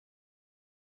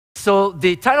So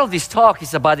the title of this talk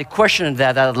is about a question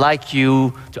that I'd like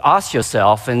you to ask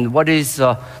yourself, and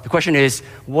the question is,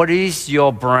 what is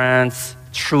your brand's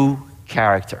true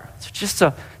character? So just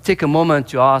take a moment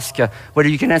to ask whether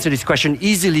you can answer this question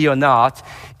easily or not.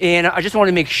 And I just want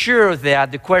to make sure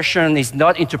that the question is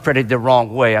not interpreted the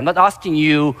wrong way. I'm not asking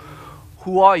you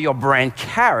who are your brand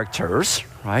characters,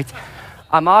 right?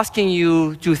 I'm asking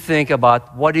you to think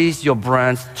about what is your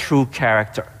brand's true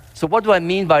character. So what do I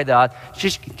mean by that?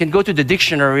 You can go to the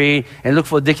dictionary and look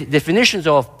for definitions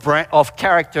of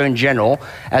character in general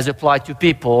as applied to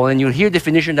people, and you'll hear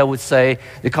definitions that would say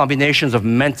the combinations of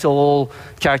mental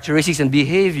characteristics and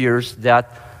behaviors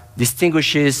that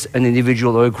distinguishes an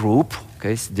individual or a group.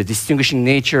 Okay, so the distinguishing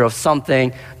nature of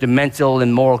something, the mental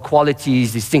and moral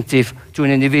qualities distinctive to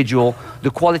an individual, the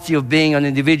quality of being an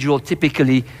individual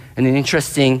typically in an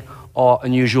interesting or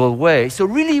unusual way. So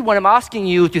really what I'm asking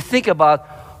you to think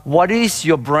about, what is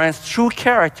your brand's true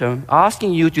character? I'm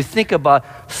asking you to think about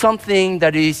something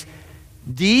that is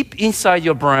deep inside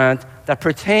your brand that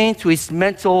pertains to its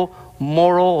mental,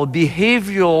 moral, or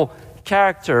behavioral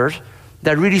characters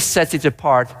that really sets it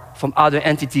apart from other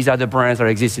entities, other brands that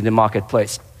exist in the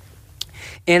marketplace.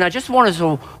 And I just wanted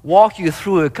to walk you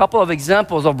through a couple of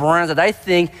examples of brands that I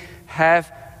think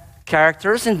have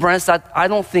characters and brands that I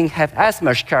don't think have as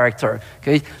much character.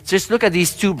 Okay? Just look at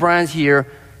these two brands here.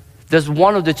 Does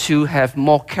one of the two have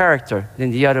more character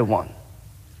than the other one?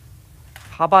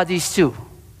 How about these two?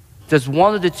 Does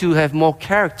one of the two have more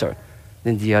character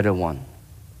than the other one?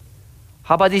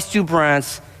 How about these two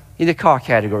brands in the car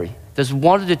category? Does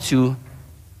one of the two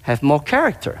have more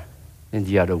character than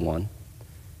the other one?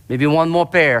 Maybe one more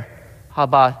pair. How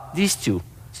about these two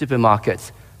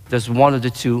supermarkets? Does one of the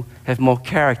two have more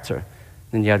character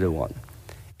than the other one?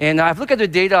 And I've looked at the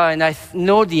data, and I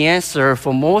know the answer.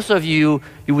 For most of you,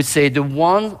 you would say the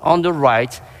one on the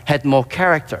right had more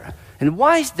character. And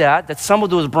why is that? That some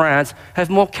of those brands have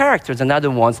more character than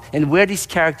other ones, and where this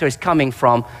character is coming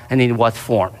from, and in what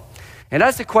form? And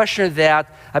that's the question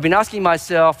that I've been asking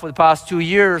myself for the past 2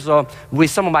 years with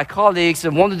some of my colleagues.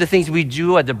 And one of the things we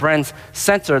do at the Brand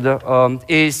Center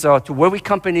is to work with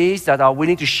companies that are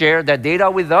willing to share their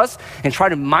data with us and try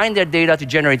to mine their data to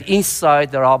generate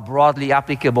insights that are broadly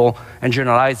applicable and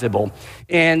generalizable.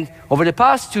 And over the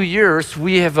past 2 years,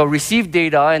 we have received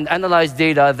data and analyzed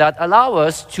data that allow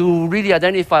us to really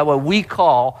identify what we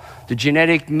call the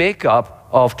genetic makeup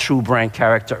of true brand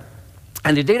character.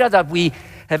 And the data that we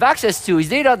have access to is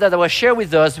data that was shared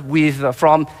with us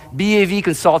from BAV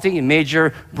Consulting, a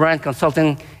major brand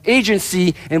consulting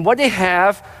agency. And what they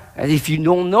have, and if you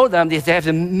don't know them, they have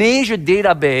a major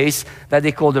database that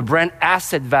they call the Brand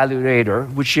Asset Valuator,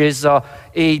 which is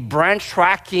a brand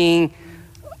tracking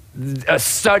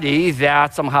study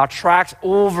that somehow tracks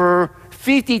over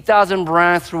 50,000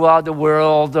 brands throughout the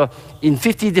world in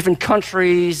 50 different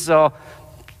countries,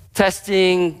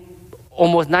 testing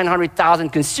almost 900,000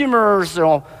 consumers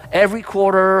every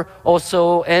quarter or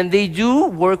so, and they do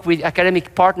work with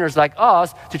academic partners like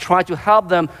us to try to help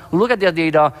them look at their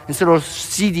data and sort of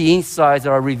see the insights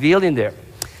that are revealed in there.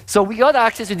 So we got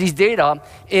access to this data,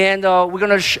 and I'm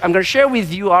going to share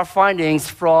with you our findings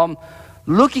from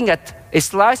looking at a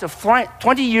slice of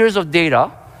 20 years of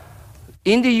data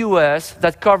in the US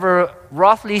that cover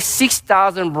roughly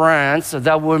 6,000 brands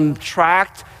that were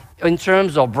tracked in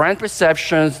terms of brand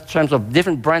perceptions, in terms of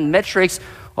different brand metrics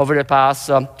over the past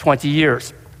 20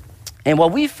 years. And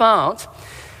what we found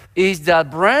is that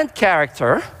brand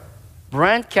character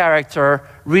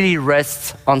really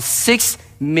rests on 6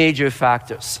 major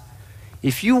factors.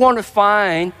 If you want to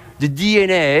find the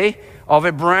DNA of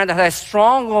a brand that has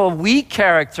strong or weak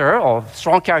character, or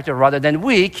strong character rather than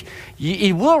weak,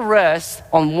 it will rest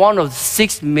on one of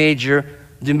 6 major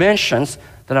dimensions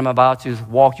that I'm about to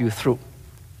walk you through.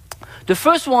 The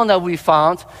first one that we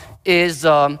found is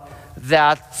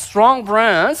that strong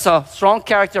brands, strong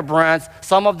character brands,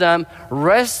 some of them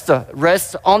rest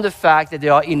on the fact that they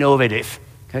are innovative.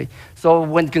 Okay? So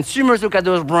when consumers look at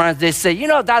those brands, they say, you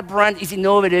know, that brand is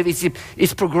innovative,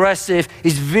 it's progressive,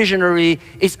 it's visionary,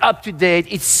 it's up to date,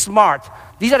 it's smart.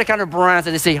 These are the kind of brands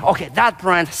that they say, okay, that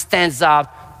brand stands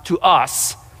out to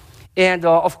us. And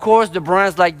of course, the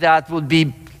brands like that would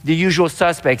be the usual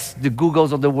suspects, the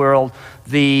Googles of the world,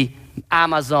 the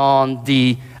Amazon,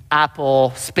 the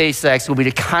Apple, SpaceX will be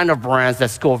the kind of brands that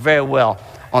score very well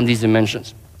on these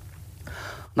dimensions.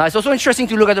 Now, it's also interesting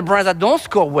to look at the brands that don't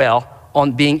score well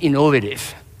on being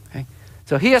innovative. Okay?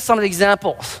 So here are some of the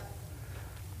examples.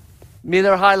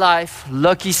 Miller High Life,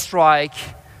 Lucky Strike,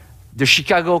 the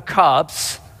Chicago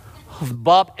Cubs,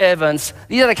 Bob Evans.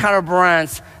 These are the kind of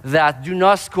brands that do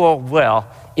not score well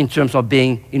in terms of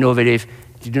being innovative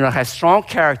They do not have strong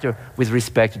character with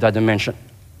respect to that dimension.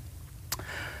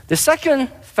 The second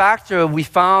factor we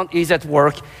found is at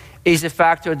work is a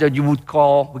factor that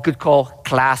we could call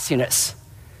classiness.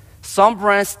 Some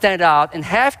brands stand out and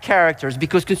have characters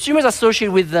because consumers associate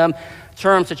with them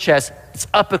terms such as it's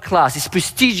upper class, it's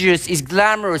prestigious, it's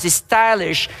glamorous, it's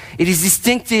stylish, it is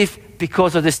distinctive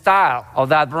because of the style of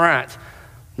that brand.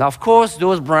 Now, of course,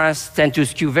 those brands tend to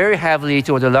skew very heavily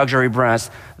toward the luxury brands,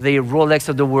 the Rolex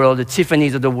of the world, the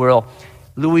Tiffany's of the world,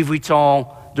 Louis Vuitton,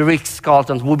 the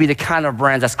Ritz-Carltons will be the kind of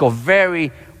brands that score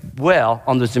very well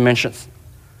on those dimensions.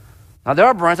 Now, there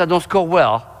are brands that don't score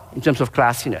well in terms of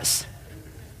classiness.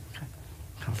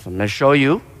 So I'm going to show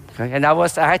you. Okay? And I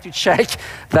had to check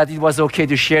that it was okay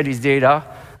to share this data.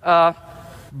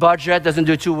 Budget doesn't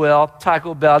do too well.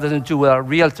 Taco Bell doesn't do well.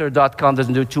 Realtor.com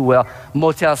doesn't do too well.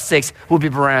 Motel 6 will be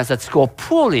brands that score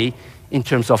poorly in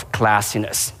terms of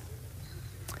classiness.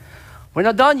 We're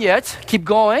not done yet. Keep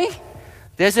going.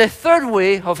 There's a third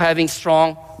way of having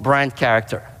strong brand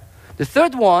character. The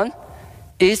third one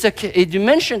is a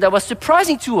dimension that was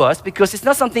surprising to us because it's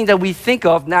not something that we think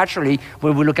of naturally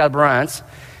when we look at brands.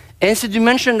 And it's a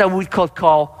dimension that we could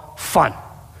call fun.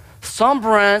 Some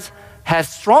brands have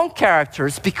strong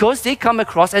characters because they come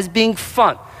across as being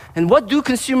fun. And what do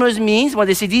consumers mean when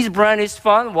they say this brand is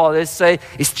fun? Well, they say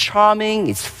it's charming,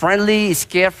 it's friendly, it's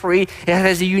carefree. It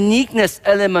has a uniqueness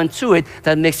element to it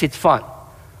that makes it fun.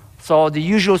 So the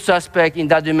usual suspect in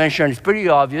that dimension is pretty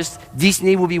obvious.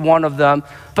 Disney will be one of them.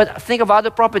 But think of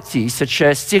other properties, such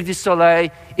as Cirque du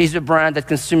Soleil is a brand that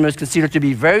consumers consider to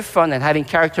be very fun and having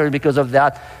character because of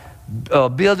that.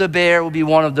 Build-A-Bear will be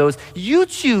one of those.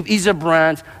 YouTube is a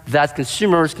brand that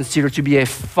consumers consider to be a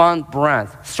fun brand.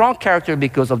 Strong character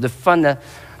because of the fun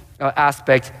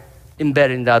aspect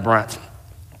embedded in that brand.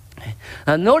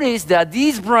 Now notice that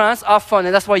these brands are fun,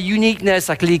 and that's why uniqueness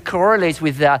actually correlates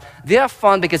with that. They are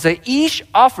fun because they each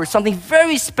offer something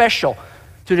very special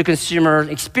to the consumer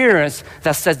experience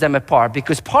that sets them apart.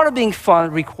 Because part of being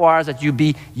fun requires that you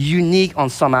be unique on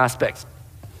some aspects.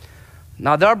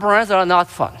 Now there are brands that are not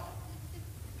fun.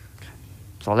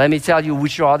 So let me tell you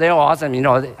which are they are. I mean,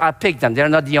 I picked them. They're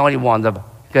not the only one.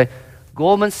 Okay?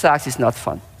 Goldman Sachs is not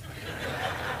fun.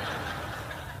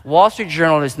 Wall Street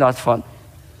Journal is not fun.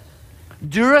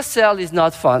 Duracell is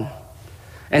not fun.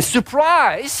 And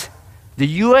surprise, the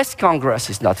US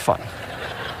Congress is not fun.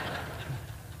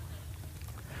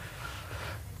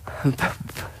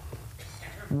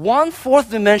 One fourth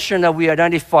dimension that we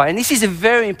identify, and this is a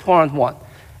very important one,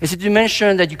 is a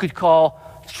dimension that you could call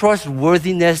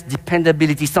trustworthiness,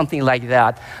 dependability, something like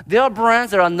that. There are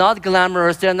brands that are not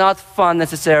glamorous, they're not fun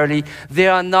necessarily, they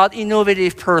are not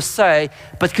innovative per se,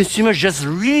 but consumers just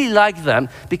really like them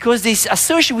because they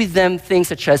associate with them things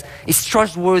such as it's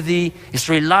trustworthy, it's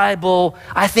reliable,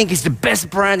 I think it's the best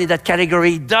brand in that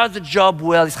category, it does the job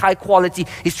well, it's high quality,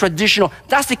 it's traditional.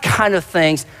 That's the kind of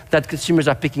things that consumers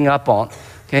are picking up on.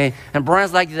 Okay? And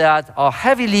brands like that are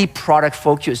heavily product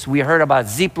focused. We heard about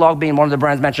Ziploc being one of the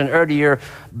brands mentioned earlier.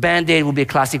 Band-Aid will be a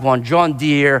classic one. John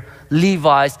Deere,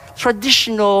 Levi's,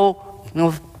 traditional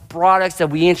products that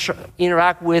we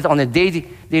interact with on a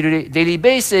daily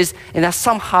basis, and that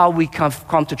somehow we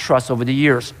come to trust over the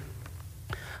years.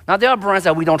 Now there are brands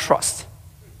that we don't trust.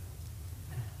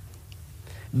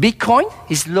 Bitcoin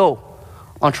is low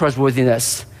on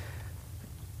trustworthiness.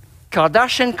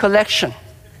 Kardashian collection,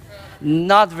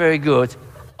 not very good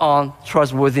on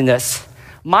trustworthiness.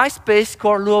 MySpace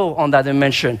scored low on that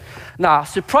dimension. Now,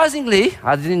 surprisingly,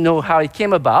 I didn't know how it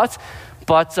came about,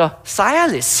 but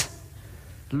Cialis,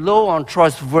 low on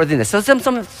trustworthiness. So there's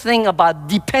something about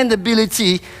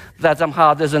dependability that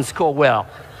somehow doesn't score well.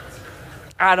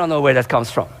 I don't know where that comes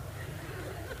from.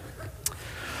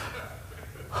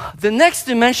 The next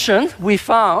dimension we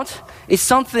found is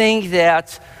something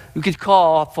that we could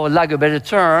call, for lack of a better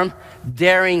term,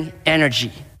 daring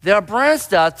energy. There are brands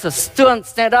that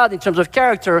stand out in terms of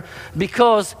character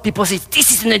because people say,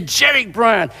 this is an energetic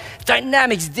brand.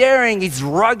 Dynamic, it's daring, it's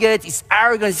rugged, it's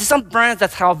arrogant. It's some brands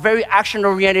that are very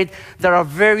action-oriented, that are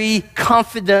very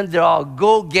confident, they are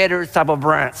go-getter type of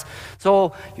brands.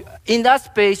 So in that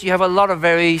space, you have a lot of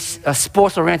very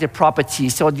sports-oriented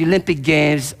properties. So the Olympic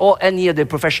Games, or any of the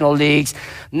professional leagues,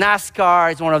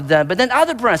 NASCAR is one of them. But then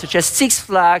other brands, such as Six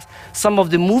Flags, some of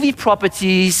the movie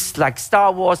properties, like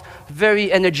Star Wars,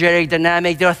 very energetic,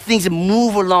 dynamic. There are things that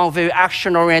move along, very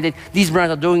action-oriented. These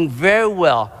brands are doing very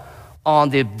well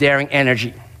on the daring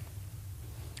energy.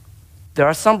 There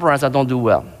are some brands that don't do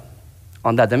well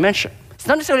on that dimension. It's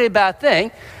not necessarily a bad thing,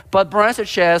 but brands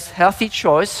such as Healthy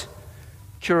Choice,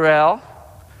 Curel,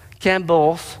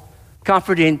 Campbell's,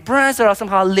 Comfort Inn, brands that are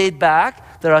somehow laid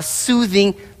back, that are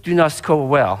soothing, do not score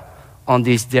well on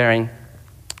this daring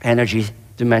energy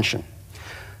dimension.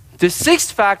 The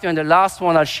sixth factor, and the last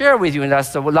one I'll share with you, and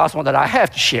that's the last one that I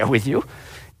have to share with you,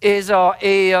 is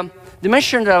a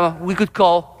dimension that we could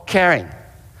call caring.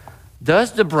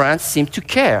 Does the brand seem to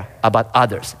care about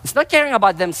others? It's not caring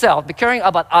about themselves, but caring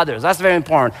about others. That's very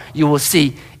important. You will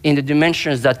see in the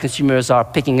dimensions that consumers are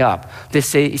picking up. They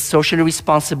say it's socially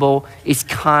responsible, it's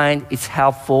kind, it's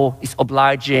helpful, it's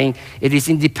obliging, it is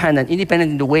independent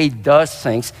in the way it does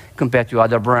things compared to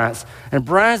other brands. And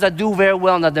brands that do very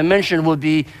well in that dimension will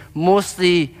be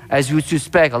mostly, as you would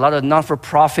suspect, a lot of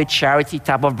non-for-profit charity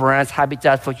type of brands.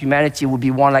 Habitat for Humanity would be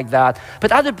one like that.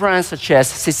 But other brands such as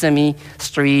Sesame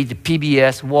Street,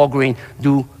 PBS, Walgreens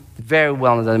do very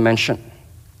well in that dimension.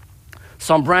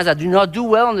 Some brands that do not do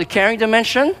well in the caring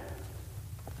dimension,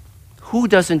 who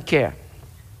doesn't care?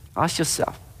 Ask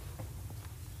yourself.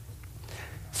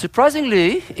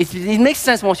 Surprisingly, it makes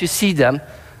sense once you see them.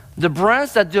 The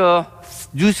brands that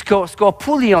do score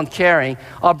poorly on caring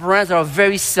are brands that are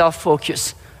very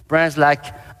self-focused. Brands like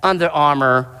Under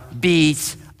Armour,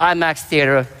 Beats, IMAX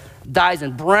Theater,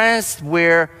 Dyson. Brands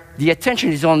where the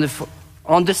attention is on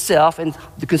the self and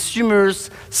the consumer's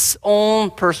own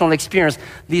personal experience.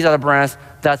 These are the brands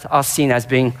that are seen as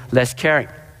being less caring.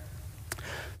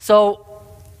 So,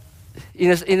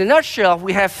 in a nutshell,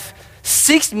 we have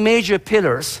 6 major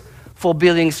pillars for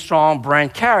building strong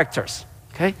brand characters.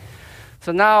 Okay?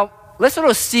 So now, let's sort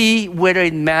of see whether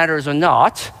it matters or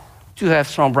not to have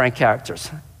strong brand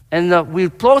characters. And we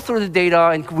plow through the data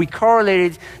and we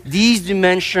correlated these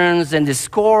dimensions and the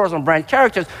scores on brand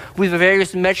characters with the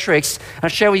various metrics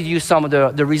and share with you some of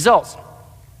the results.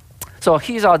 So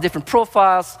here's our different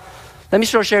profiles. Let me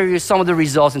sort of share with you some of the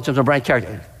results in terms of brand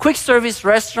character. Quick service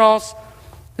restaurants,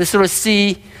 let's sort of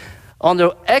see on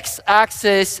the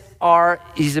x-axis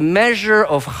is a measure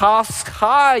of how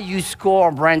high you score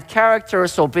on brand character,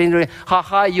 so basically how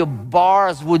high your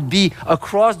bars would be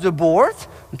across the board.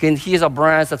 Okay, and here's our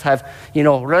brands that have,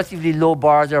 relatively low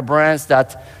bars. There are brands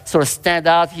that sort of stand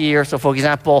out here. So, for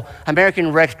example,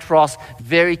 American Red Cross,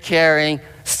 very caring,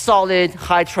 solid,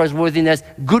 high trustworthiness,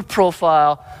 good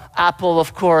profile. Apple,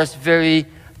 of course, very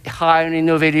high on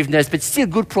innovativeness, but still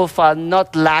good profile,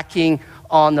 not lacking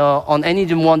on any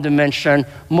one dimension.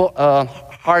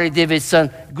 Harley-Davidson,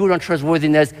 good on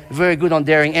trustworthiness, very good on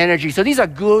daring energy. So these are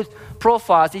good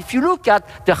profiles. If you look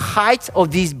at the height of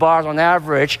these bars on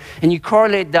average and you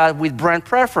correlate that with brand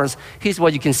preference, here's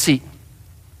what you can see.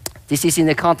 This is in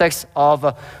the context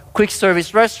of quick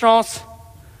service restaurants,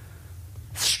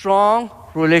 strong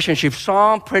relationship,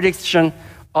 strong prediction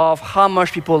of how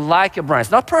much people like a brand.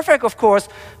 It's not perfect, of course,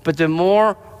 but the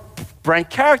more brand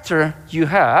character you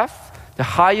have, the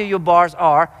higher your bars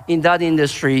are in that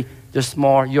industry, the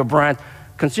more your brand.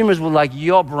 Consumers will like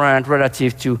your brand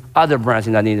relative to other brands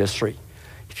in that industry.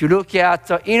 If you look at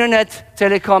internet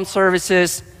telecom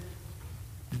services,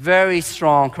 very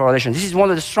strong correlation. This is one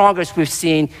of the strongest we've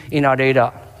seen in our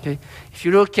data. Okay? If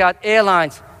you look at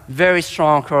airlines, very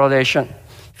strong correlation.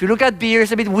 If you look at beer,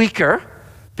 it's a bit weaker,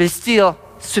 but still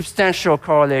substantial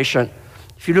correlation.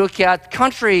 If you look at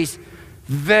countries,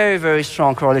 very, very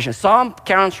strong correlation. Some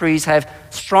countries have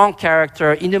strong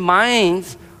character in the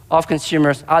minds of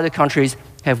consumers. Other countries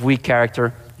have weak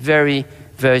character. Very,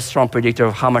 very strong predictor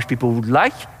of how much people would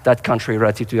like that country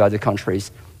relative to other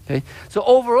countries. Okay? So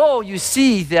overall, you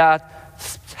see that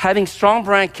having strong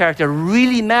brand character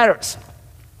really matters.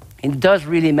 It does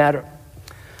really matter.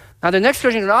 Now the next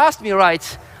question you're going to ask me,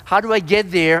 right, how do I get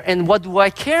there and what do I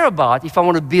care about if I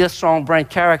want to build strong brand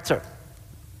character?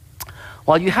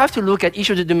 Well, you have to look at each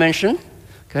of the dimensions,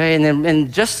 okay,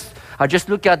 and I just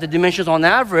look at the dimensions on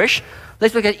average.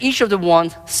 Let's look at each of the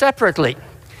ones separately.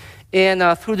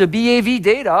 And through the BAV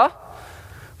data,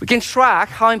 we can track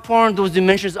how important those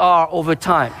dimensions are over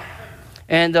time.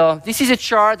 And this is a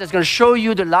chart that's going to show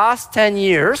you the last 10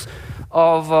 years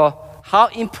of how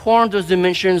important those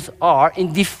dimensions are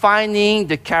in defining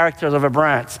the characters of a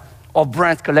brand, or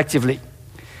brands collectively.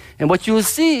 And what you will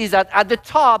see is that at the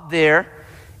top there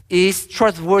is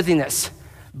trustworthiness.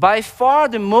 By far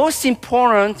the most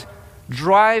important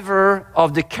driver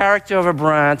of the character of a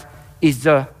brand is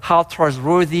how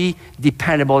trustworthy,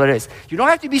 dependable it is. You don't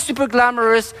have to be super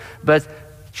glamorous, but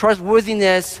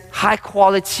trustworthiness, high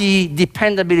quality,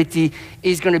 dependability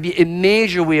is going to be a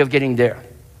major way of getting there.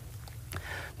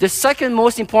 The second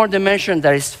most important dimension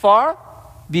that is far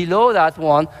below that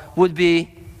one would be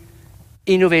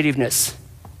innovativeness.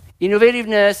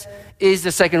 Innovativeness is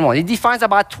the second one. It defines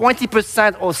about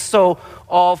 20% or so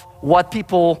of what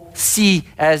people see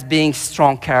as being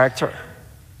strong character.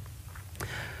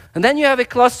 And then you have a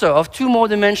cluster of 2 more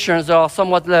dimensions that are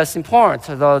somewhat less important.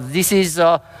 This is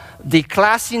the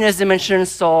classiness dimension,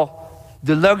 so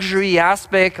the luxury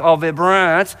aspect of a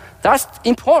brand, that's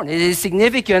important. It is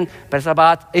significant, but it's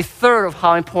about a third of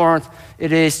how important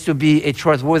it is to be a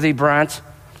trustworthy brand.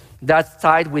 That's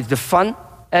tied with the fun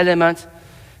element.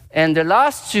 And the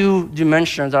last two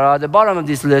dimensions that are at the bottom of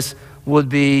this list would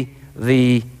be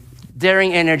the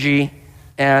daring energy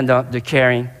and the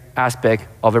caring aspect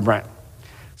of a brand.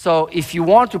 So if you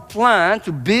want to plan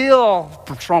to build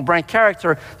strong brand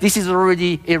character, this is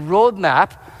already a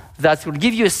roadmap that will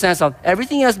give you a sense of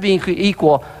everything else being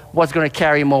equal, what's going to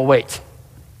carry more weight.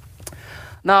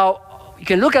 Now, you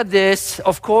can look at this.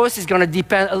 Of course, it's going to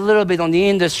depend a little bit on the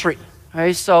industry.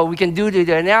 Right? So we can do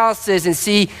the analysis and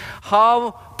see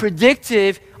how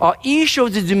predictive are each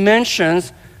of the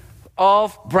dimensions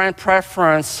of brand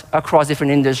preference across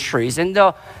different industries. And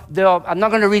I'm not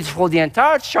going to read for the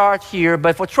entire chart here,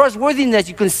 but for trustworthiness,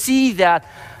 you can see that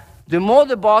the more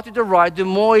the bar to the right, the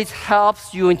more it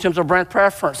helps you in terms of brand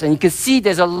preference. And you can see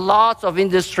there's a lot of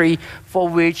industry for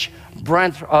which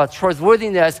brand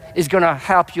trustworthiness is going to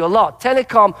help you a lot.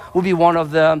 Telecom will be one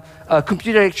of them,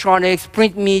 computer electronics,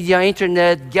 print media,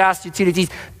 internet, gas, utilities.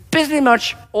 Pretty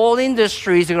much all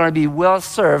industries are going to be well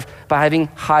served by having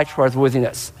high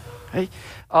trustworthiness. Right?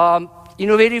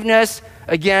 Innovativeness,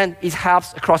 again, it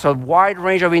helps across a wide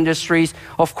range of industries.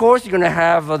 Of course, you're going to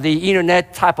have the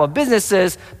internet type of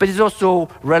businesses, but it's also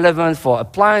relevant for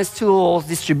appliance tools,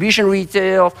 distribution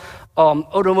retail,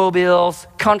 automobiles,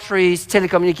 countries,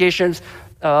 telecommunications,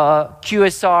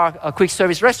 QSR, quick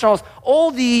service restaurants. All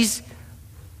these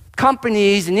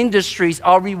companies and industries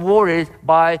are rewarded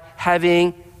by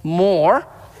having more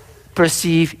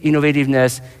perceived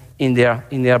innovativeness in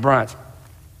their brand.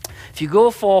 If you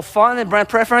go for fun and brand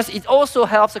preference, it also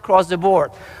helps across the board.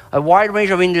 A wide range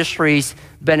of industries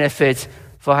benefit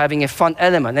for having a fun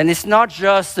element. And it's not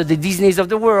just the Disneys of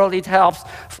the world. It helps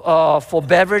for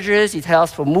beverages, it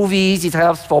helps for movies, it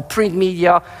helps for print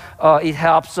media, it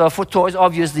helps for toys,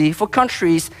 obviously. For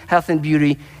countries, health and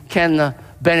beauty can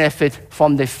benefit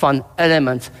from the fun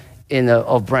element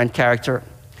of brand character.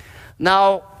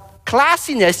 Now,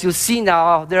 classiness, you'll see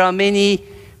now, there are many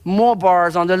more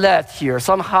bars on the left here.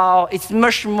 Somehow, it's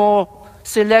much more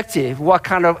selective what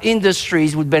kind of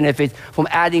industries would benefit from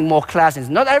adding more classiness.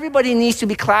 Not everybody needs to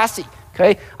be classy,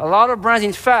 okay? A lot of brands,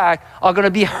 in fact, are going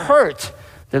to be hurt.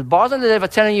 The bars on the left are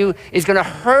telling you it's going to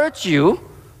hurt you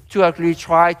to actually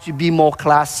try to be more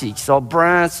classy. So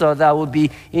brands that would be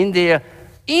in the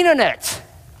internet,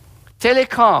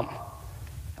 telecom,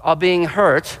 are being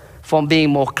hurt from being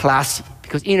more classy.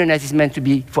 Because internet is meant to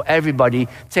be for everybody,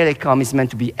 telecom is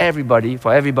meant to be everybody,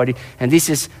 for everybody, and this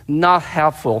is not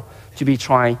helpful to be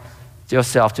trying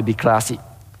yourself to be classy.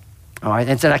 All right,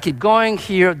 and then I keep going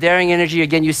here, daring energy,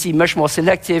 again, you see much more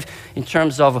selective in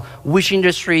terms of which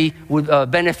industry would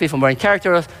benefit from brand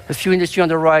character. A few industry on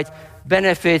the right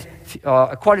benefit,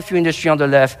 quite a few industry on the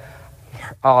left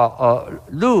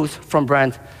lose from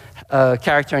brand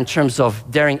character in terms of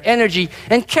daring energy,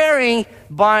 and caring,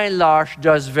 by and large,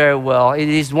 does very well. It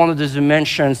is one of the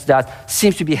dimensions that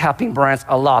seems to be helping brands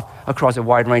a lot across a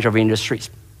wide range of industries.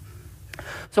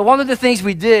 So one of the things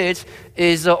we did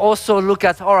is also look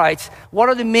at, all right, what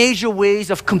are the major ways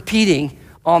of competing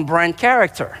on brand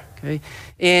character? Okay?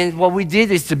 And what we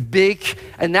did is a big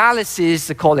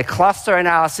analysis called a cluster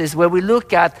analysis, where we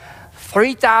look at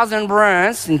 3,000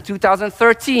 brands in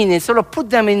 2013 and sort of put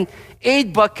them in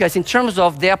 8 buckets in terms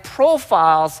of their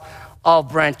profiles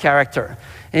of brand character.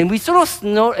 And we sort of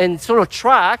know and sort of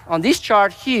track on this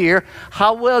chart here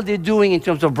how well they're doing in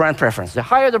terms of brand preference. The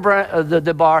higher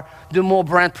the bar, the more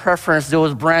brand preference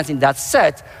those brands in that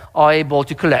set are able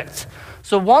to collect.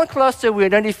 So one cluster we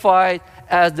identified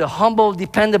as the humble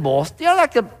dependables. They're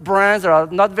like the brands that are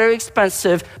not very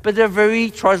expensive, but they're very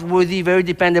trustworthy, very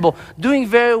dependable, doing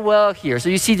very well here. So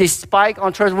you see this spike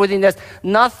on trustworthiness,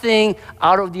 nothing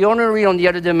out of the ordinary on the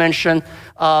other dimension.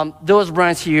 Those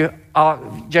brands here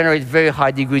generate very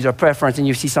high degrees of preference, and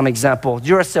you see some examples.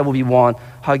 Duracell will be one,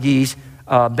 Huggies,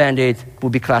 Band-Aid will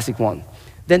be classic one.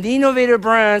 Then the innovator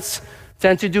brands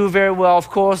tend to do very well.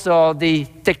 Of course, the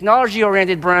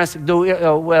technology-oriented brands do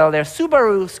well. Their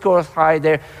Subaru scores high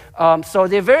there. So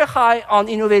they're very high on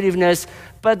innovativeness,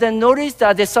 but then notice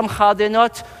that they're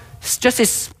not just a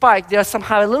spike. There's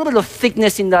somehow a little bit of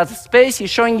thickness in that space.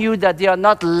 It's showing you that they are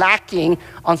not lacking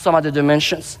on some other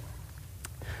dimensions.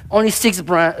 Only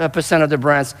 6% of the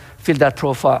brands fit that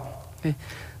profile. Okay.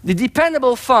 The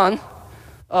dependable fun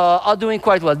are doing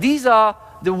quite well. These are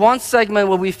the one segment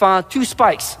where we found 2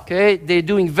 spikes. Okay, they're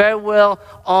doing very well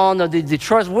on the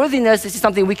trustworthiness. This is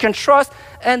something we can trust,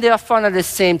 and they are fun at the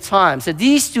same time. So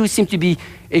these 2 seem to be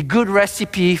a good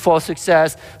recipe for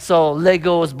success. So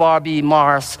Legos, Barbie,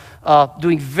 Mars,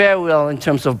 doing very well in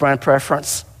terms of brand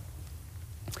preference.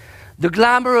 The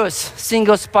glamorous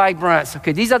single spike brands.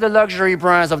 Okay, these are the luxury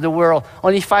brands of the world.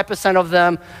 Only 5% of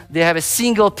them. They have a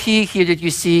single peak here that you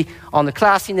see on the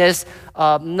classiness.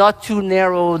 Not too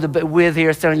narrow the width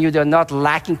here, telling you they're not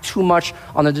lacking too much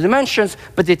on the dimensions,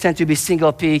 but they tend to be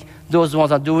single peak. Those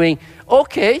ones are doing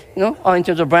okay, in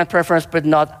terms of brand preference, but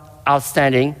not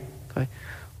outstanding. Okay.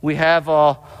 We have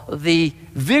the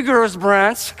vigorous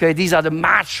brands. Okay, these are the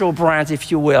macho brands,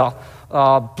 if you will.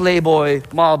 Playboy,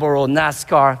 Marlboro,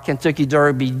 NASCAR, Kentucky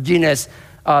Derby, Guinness,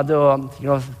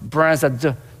 the brands that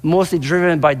are mostly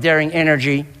driven by daring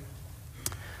energy.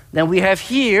 Then we have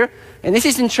here, and this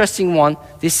is an interesting one,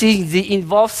 this is the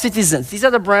involved citizens. These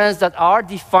are the brands that are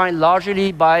defined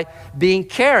largely by being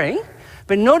caring,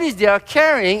 but notice they are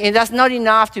caring, and that's not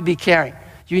enough to be caring.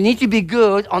 You need to be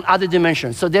good on other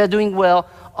dimensions. So they're doing well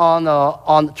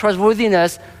on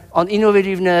trustworthiness, on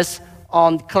innovativeness,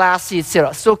 on classy,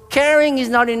 etc. So caring is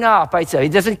not enough, I'd say.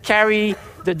 It doesn't carry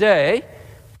the day,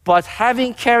 but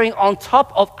having caring on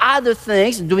top of other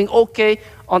things, doing okay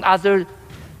on other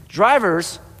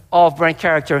drivers of brand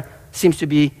character seems to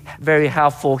be very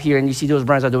helpful here, and you see those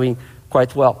brands are doing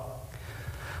quite well.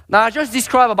 Now, I just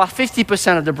described about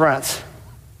 50% of the brands.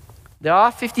 There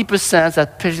are 50%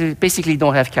 that basically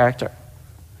don't have character,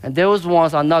 and those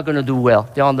ones are not going to do well.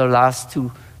 They're on the last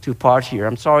two parts here.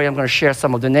 I'm sorry, I'm going to share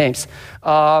some of the names.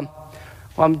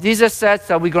 These are sets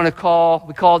that we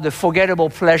call the forgettable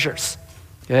pleasures.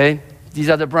 Okay, these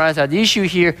are the brands at issue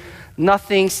here.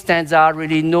 Nothing stands out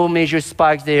really, no major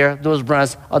spikes there. Those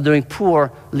brands are doing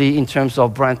poorly in terms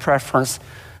of brand preference.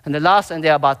 And the last, and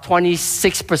there are about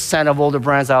 26% of all the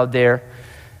brands out there.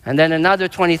 And then another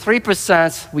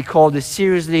 23% we call the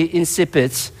seriously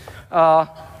insipids.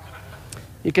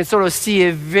 You can sort of see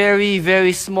a very,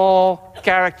 very small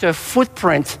character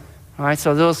footprint. Right?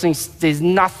 So those things, there's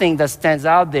nothing that stands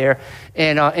out there.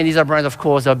 And these are brands, of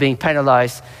course, that are being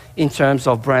penalized in terms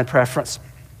of brand preference.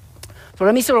 So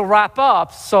let me sort of wrap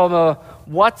up some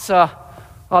what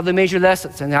are the major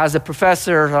lessons. And as a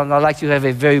professor, I like to have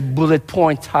a very bullet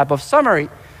point type of summary.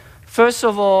 First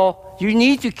of all, you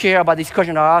need to care about this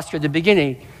question I asked you at the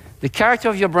beginning. The character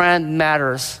of your brand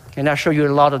matters. And I'll show you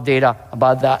a lot of data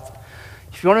about that.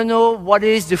 If you want to know what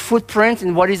is the footprint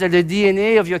and what is the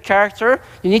DNA of your character,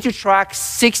 you need to track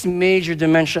 6 major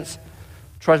dimensions: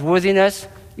 trustworthiness,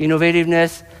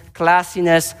 innovativeness,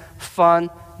 classiness, fun,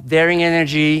 daring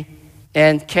energy,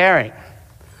 and caring.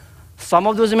 Some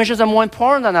of those dimensions are more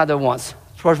important than other ones.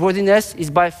 Trustworthiness is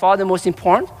by far the most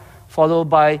important, followed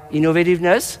by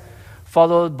innovativeness,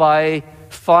 followed by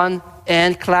fun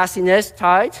and classiness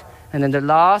tied, and then the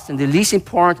last and the least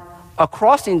important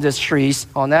across industries,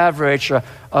 on average,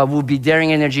 would be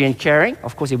daring energy and caring.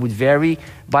 Of course, it would vary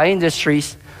by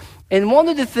industries. And one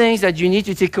of the things that you need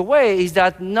to take away is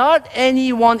that not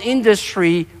any one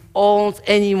industry owns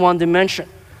any one dimension.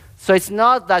 So it's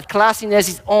not that classiness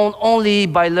is owned only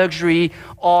by luxury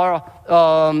or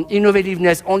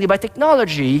innovativeness only by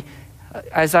technology.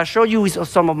 As I showed you with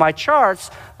some of my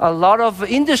charts, a lot of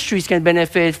industries can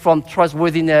benefit from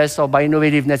trustworthiness or by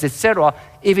innovativeness, etc.,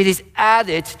 if it is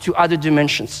added to other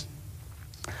dimensions.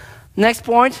 Next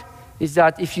point is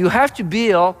that if you have to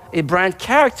build a brand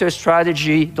character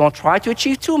strategy, don't try to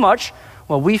achieve too much.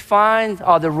 What we find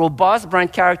are the robust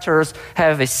brand characters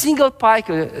have a single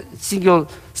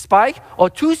spike or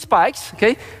 2 spikes,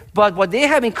 okay? But what they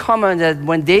have in common is that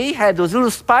when they have those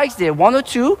little spikes there, 1 or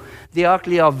 2, they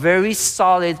actually are very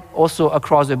solid also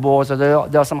across the board, so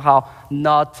they are somehow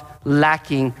not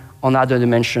lacking on other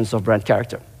dimensions of brand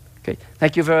character. Okay,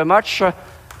 thank you very much,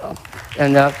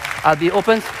 and I'll be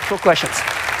open for questions.